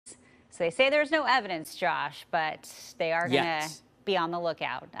So they say there's no evidence, Josh, but they are going to Yes. be on the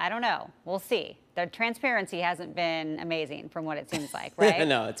lookout. I don't know. We'll see. The transparency hasn't been amazing from what it seems like, right?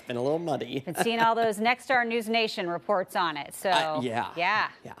 No, it's been a little muddy. Been seeing all those Nexstar News Nation reports on it. So yeah.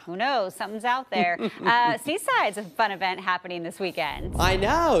 Who knows? Something's out there. Seaside's a fun event happening this weekend. I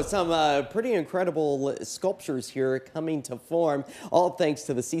know, some pretty incredible sculptures here coming to form, all thanks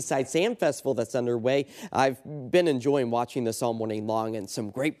to the Seaside Sand Festival that's underway. I've been enjoying watching this all morning long, and some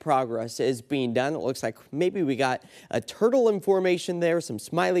great progress is being done. It looks like maybe we got a turtle in formation there, some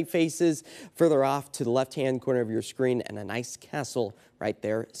smiley faces further off to the left-hand corner of your screen, and a nice castle right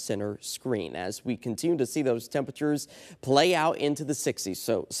there center screen as we continue to see those temperatures play out into the 60s.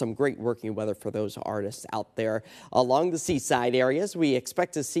 So some great working weather for those artists out there. Along the seaside areas, we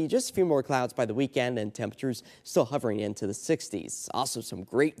expect to see just a few more clouds by the weekend and temperatures still hovering into the 60s. Also some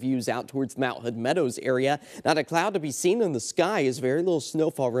great views out towards the Mount Hood Meadows area. Not a cloud to be seen in the sky as very little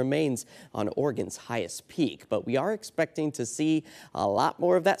snowfall remains on Oregon's highest peak. But we are expecting to see a lot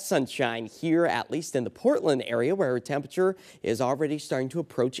more of that sunshine here, at least in the Portland area, where our temperature is already starting to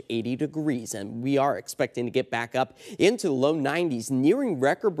approach 80 degrees, and we are expecting to get back up into the low 90s, nearing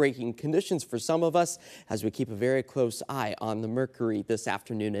record-breaking conditions for some of us as we keep a very close eye on the mercury this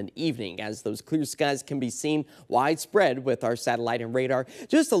afternoon and evening, as those clear skies can be seen widespread with our satellite and radar.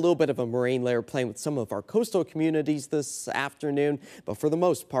 Just a little bit of a moraine layer playing with some of our coastal communities this afternoon, but for the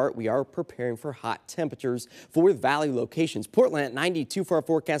most part, we are preparing for hot temperatures for the valley locations. Portland at 92 for our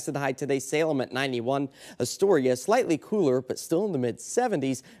forecasted high today, Salem at 91, Astoria slightly cooler, but still in the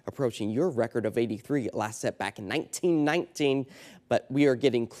mid-70s, approaching your record of 83 last set back in 1919. But we are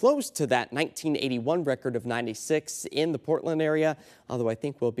getting close to that 1981 record of 96 in the Portland area, although I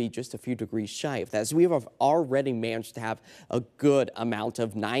think we'll be just a few degrees shy of that, as we have already managed to have a good amount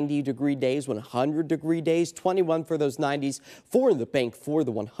of 90-degree days, 100-degree days, 21 for those 90s, 4 in the bank for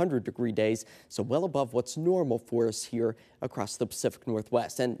the 100-degree days, so well above what's normal for us here across the Pacific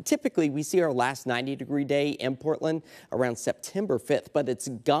Northwest. And typically we see our last 90-degree day in Portland around September 5th, but it's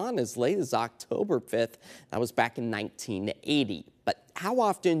gone as late as October 5th. That was back in 1980. But how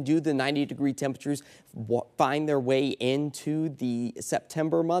often do the 90-degree temperatures find their way into the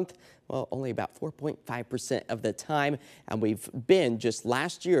September month? Well, only about 4.5% of the time, and we've been just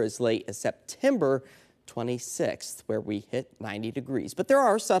last year as late as September 26th, where we hit 90 degrees. But there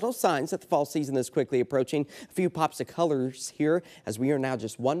are subtle signs that the fall season is quickly approaching. A few pops of colors here as we are now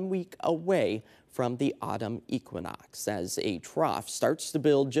just 1 week away from the autumn equinox. As a trough starts to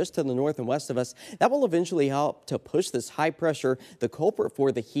build just to the north and west of us, that will eventually help to push this high pressure, the culprit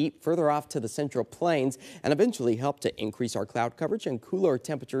for the heat, further off to the central plains, and eventually help to increase our cloud coverage and cooler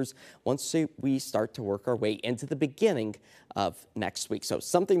temperatures once we start to work our way into the beginning of next week. So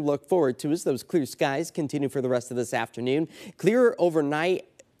something to look forward to as those clear skies continue for the rest of this afternoon. Clear overnight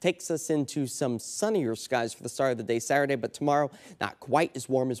takes us into some sunnier skies for the start of the day Saturday, but tomorrow not quite as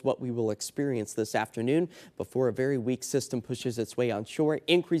warm as what we will experience this afternoon before a very weak system pushes its way on shore,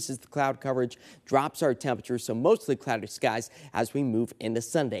 increases the cloud coverage, drops our temperature, so mostly cloudy skies as we move into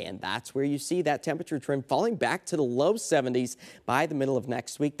Sunday. And that's where you see that temperature trend falling back to the low 70s by the middle of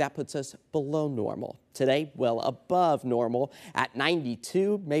next week. That puts us below normal. Today, well above normal at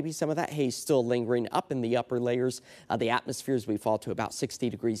 92. Maybe some of that haze still lingering up in the upper layers of the atmosphere as we fall to about 60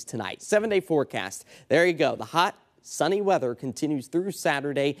 degrees tonight. 7-day forecast. There you go. The hot, sunny weather continues through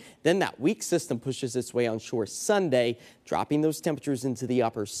Saturday. Then that weak system pushes its way on shore Sunday, dropping those temperatures into the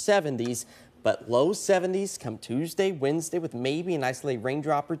upper 70s. But low 70s come Tuesday, Wednesday, with maybe an isolated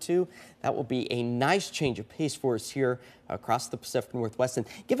raindrop or two. That will be a nice change of pace for us here across the Pacific Northwest and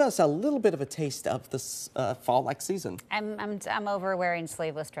give us a little bit of a taste of this fall-like season. I'm over wearing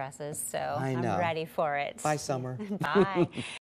sleeveless dresses, so I know. I'm ready for it. Bye, summer. Bye.